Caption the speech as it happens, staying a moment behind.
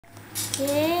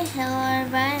Okay, hello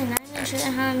everybody, and I'm going to show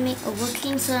you how to make a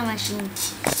working sewing machine.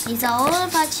 These are all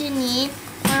the parts you need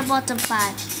for a bottom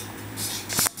part.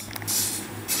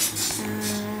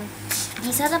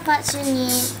 These are the parts you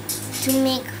need to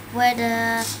make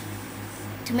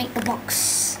the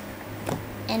box.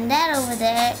 And that over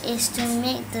there is to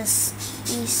make this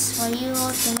piece for you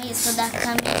to make so that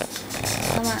come out.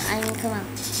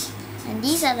 And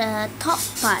these are the top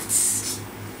parts.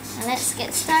 Now let's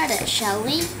get started, shall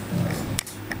we?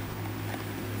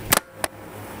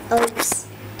 Oops.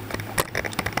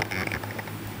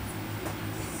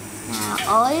 Now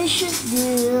all you should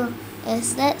do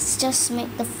is let's just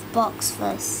make the box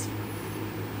first.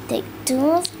 Take 2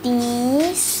 of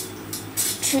these,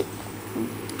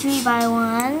 3 by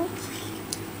 1.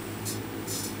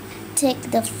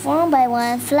 Take the 4 by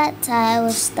 1 flat tile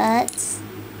with studs.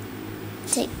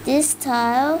 Take this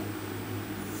tile,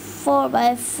 4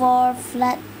 by 4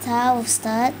 flat tile with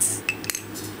studs.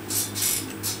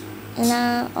 And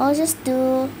now I'll just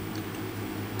do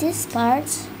this part,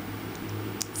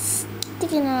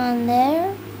 stick it on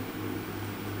there,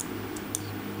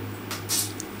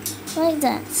 like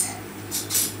that.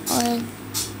 All you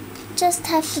just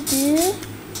have to do,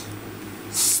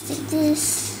 stick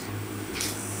this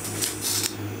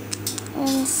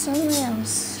on somewhere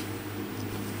else.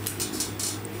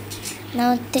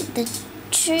 Now take the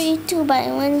 3 2 by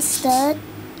 1 stud,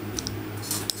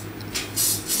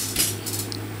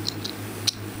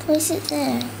 place it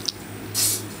there.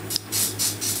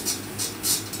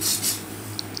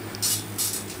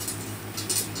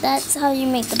 That's how you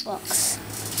make the box.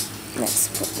 Let's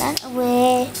put that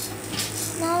away.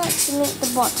 Now let's make the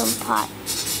bottom part.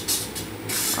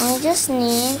 I just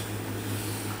need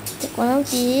take one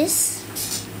of these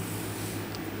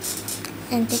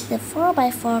and take the 4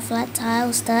 by 4 flat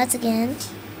tile studs again.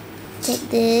 Take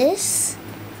this.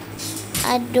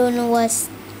 I don't know what's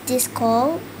this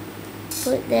called.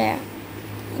 Put it there.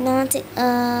 Now take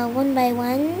 1 by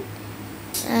 1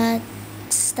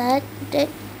 studded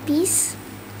piece.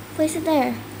 Place it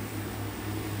there.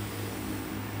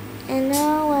 And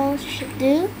now what else you should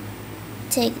do?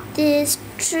 Take this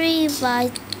 3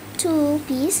 by 2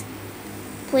 piece.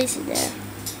 Place it there.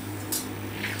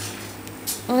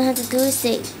 All I have to do is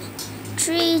take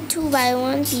 3 2 by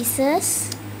 1 pieces.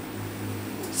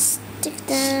 Stick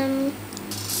them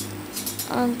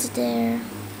onto there.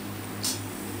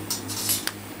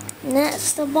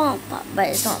 That's the bottom part, but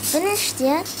it's not finished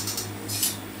yet.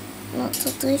 Not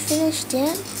totally finished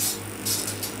yet.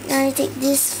 Now you take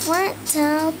this flat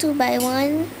tile 2 by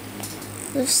 1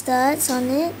 with studs on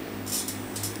it.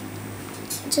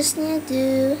 Just need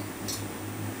to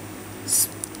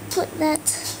put that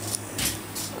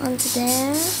onto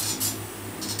there,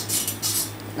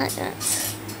 like that.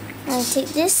 Now you take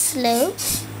this slope,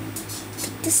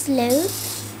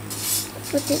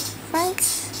 put it right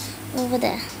over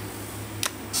there.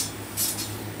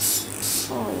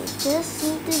 What you just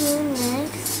need to do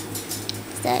next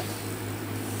is that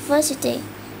first you take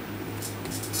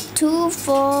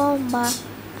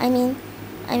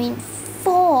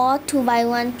 4 2 by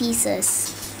 1 pieces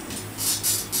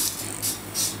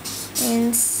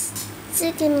and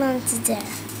stick them onto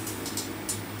there.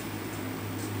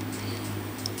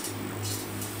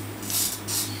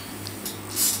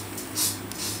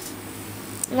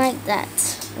 Like that.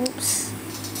 Oops.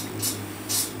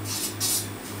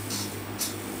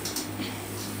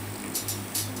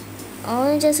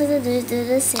 All you just have to do is do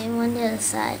the same on the other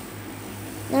side.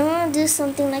 Now I'm going to do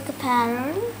something like a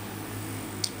pattern.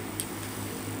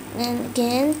 And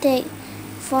again, take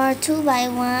 4 2 by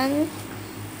 1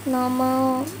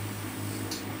 normal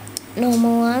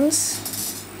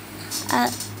ones.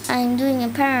 I'm doing a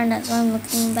pattern, that's why I'm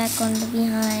looking back on the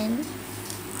behind.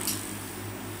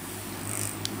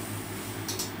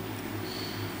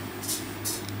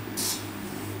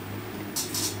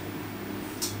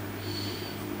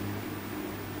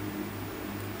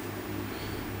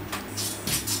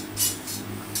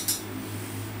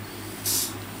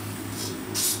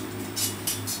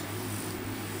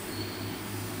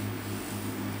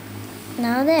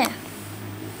 Now there.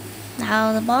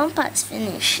 Now the bottom part's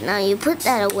finished. Now you put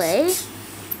that away.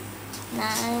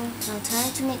 Now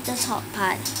time to make the top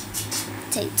part.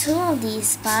 Take 2 of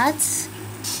these parts,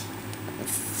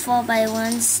 4 by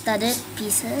 1 studded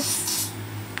pieces.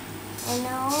 And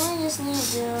now all you just need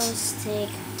to do is take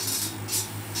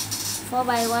 4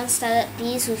 by 1 studded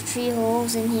piece with 3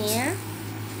 holes in here.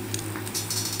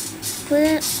 Put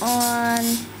it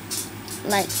on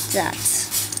like that.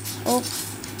 Oh.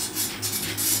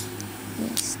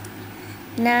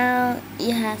 Now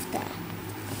you have that.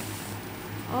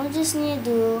 All you just need to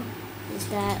do is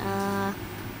that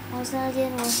all What's that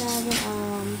again?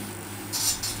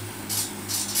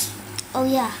 Oh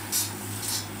yeah.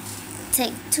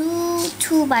 Take two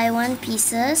 2x1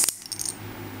 pieces.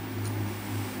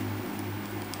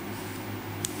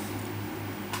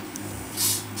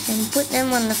 And put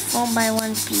them on the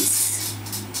 4x1 piece.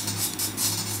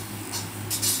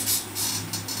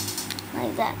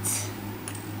 Like that.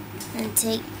 And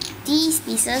take these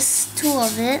pieces, 2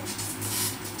 of it.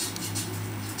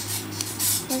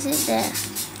 Place it there.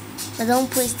 But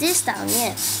don't place this down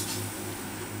yet.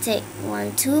 Take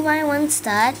one 2x1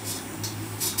 stud.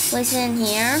 Place it in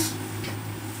here.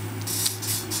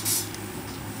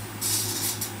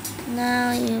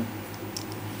 Now you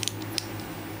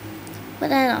put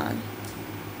that on.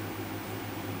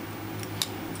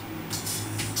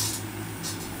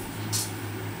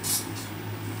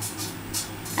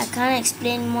 I can't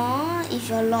explain more if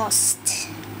you're lost.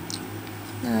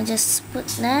 Now just put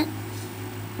that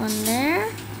on there.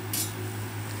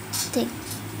 Take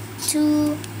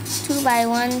two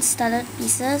 2x1 studded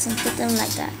pieces and put them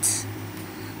like that.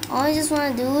 All you just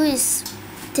want to do is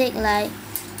take like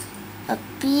a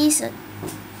piece, a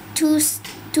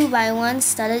 2x1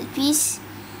 studded piece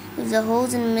with the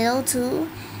holes in the middle too,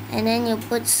 and then you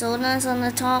put sodas on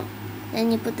the top,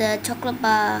 then you put the chocolate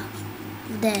bar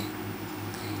there.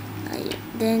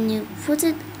 Then you put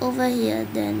it over here.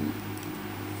 Then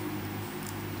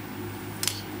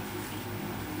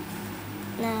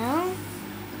now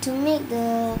to make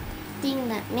the thing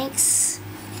that makes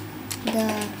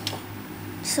the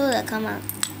soda come out,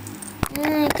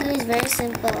 actually it's very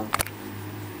simple.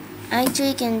 Actually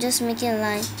you can just make it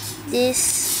like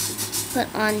this,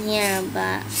 put on here,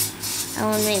 but I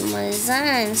want to make more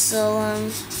design, so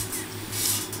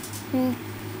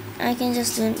I can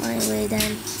just do it my way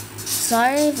then.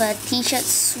 Sorry if a t-shirt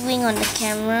swing on the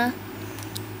camera.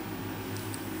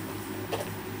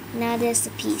 Now there's the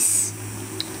piece.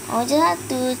 All you have to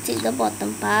do is take the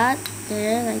bottom part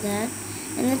there like that,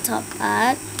 and the top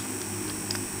part.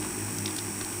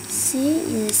 See,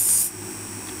 you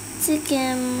stick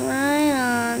them right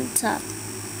on top.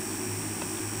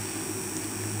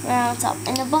 Right on top.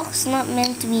 And the box is not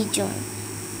meant to be joined.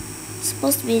 It's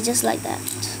supposed to be just like that.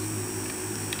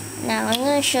 Now I'm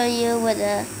gonna show you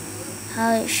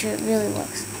how it should really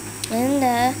works. Put in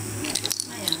there,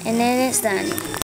 and then it's done.